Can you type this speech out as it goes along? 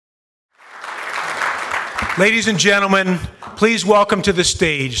Ladies and gentlemen, please welcome to the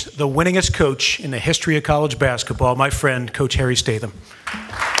stage the winningest coach in the history of college basketball, my friend, Coach Harry Statham.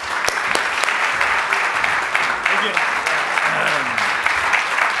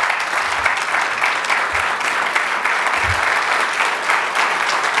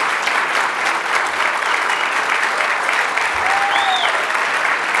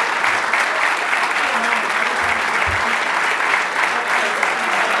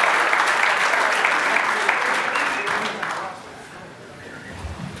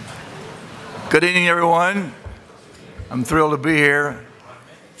 Good evening, everyone. I'm thrilled to be here.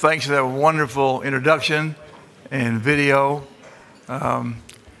 Thanks for that wonderful introduction and video.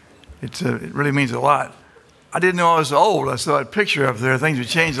 It really means a lot. I didn't know I was old. I saw that picture up there. Things have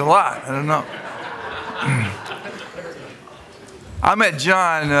changed a lot. I don't know. I met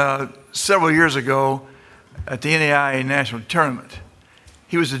John several years ago at the NAIA National Tournament.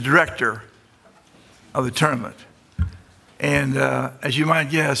 He was the director of the tournament. And as you might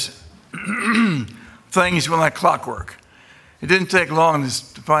guess, things went like clockwork. It didn't take long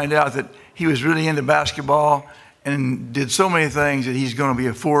to find out that he was really into basketball and did so many things that he's going to be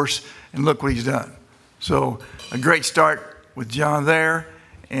a force, and look what he's done. So a great start with John there,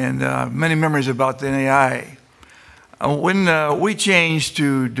 and many memories about the NAIA. When we changed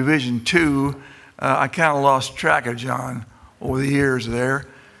to Division II, I kind of lost track of John over the years there.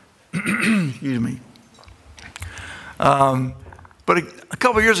 Excuse me. But a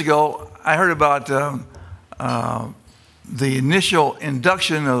couple of years ago, I heard about the initial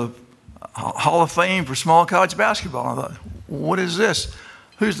induction of Hall of Fame for small college basketball. I thought, what is this?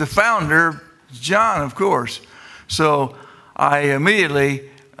 Who's the founder? John, of course. So I immediately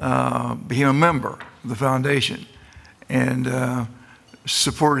became a member of the foundation and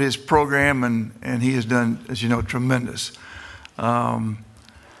supported his program, and he has done, as you know, tremendous. I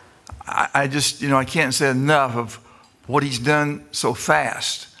just, I can't say enough of what he's done so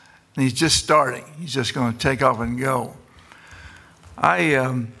fast. And he's just starting. He's just going to take off and go.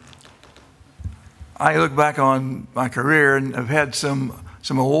 I look back on my career and I've had some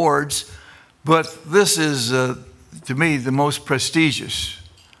awards, but this is, to me, the most prestigious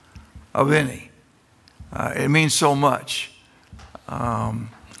of any. It means so much.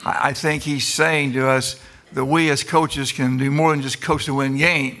 I think he's saying to us that we as coaches can do more than just coach to win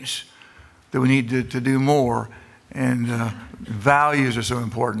games, that we need to do more. And values are so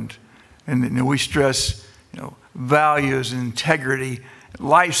important. And we stress values, integrity,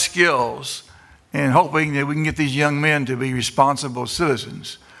 life skills, and hoping that we can get these young men to be responsible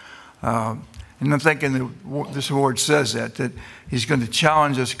citizens. And I'm thinking that this award says that he's going to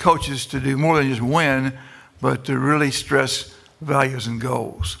challenge us coaches to do more than just win, but to really stress values and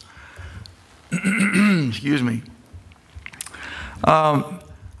goals. Excuse me. I'm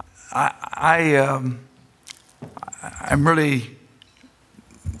really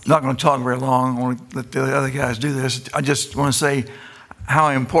not going to talk very long. I want to let the other guys do this. I just want to say how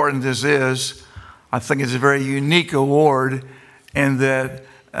important this is. I think it's a very unique award, and that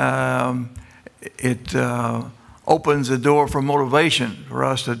it opens the door for motivation for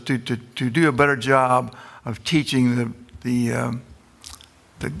us to do a better job of teaching the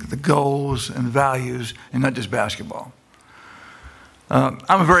goals and values, and not just basketball.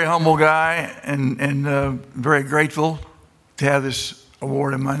 I'm a very humble guy and very grateful to have this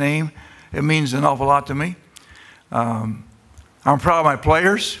award in my name. It means an awful lot to me. I'm proud of my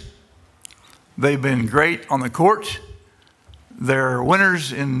players. They've been great on the court. They're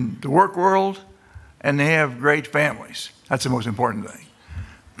winners in the work world, and they have great families. That's the most important thing.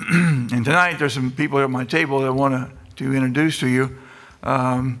 And tonight there's some people at my table that I want to introduce to you.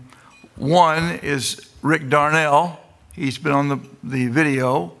 One is Rick Darnell. He's been on the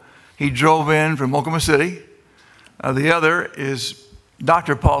video. He drove in from Oklahoma City. The other is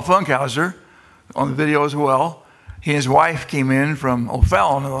Dr. Paul Funkhauser on the video as well. He and his wife came in from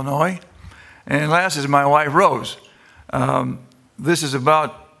O'Fallon, Illinois. And last is my wife, Rose. This is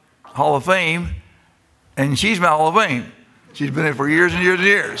about Hall of Fame, and she's my Hall of Fame. She's been there for years and years and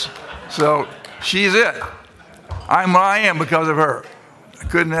years. So she's it. I'm what I am because of her. I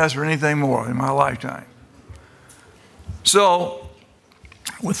couldn't ask for anything more in my lifetime. So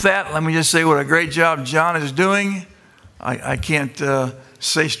with that, let me just say what a great job John is doing. I can't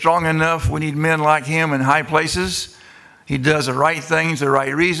say strong enough. We need men like him in high places. He does the right things, the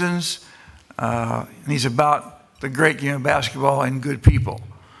right reasons. And he's about the great game of basketball and good people.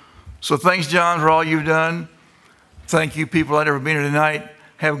 So thanks, John, for all you've done. Thank you, people that have been here tonight.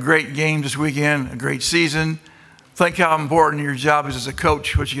 Have a great game this weekend, a great season. Think how important your job is as a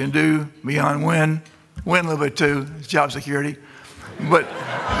coach, what you can do beyond win. Win a little bit too, it's job security. But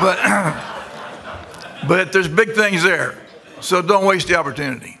But there's big things there, so don't waste the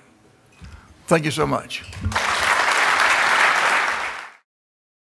opportunity. Thank you so much.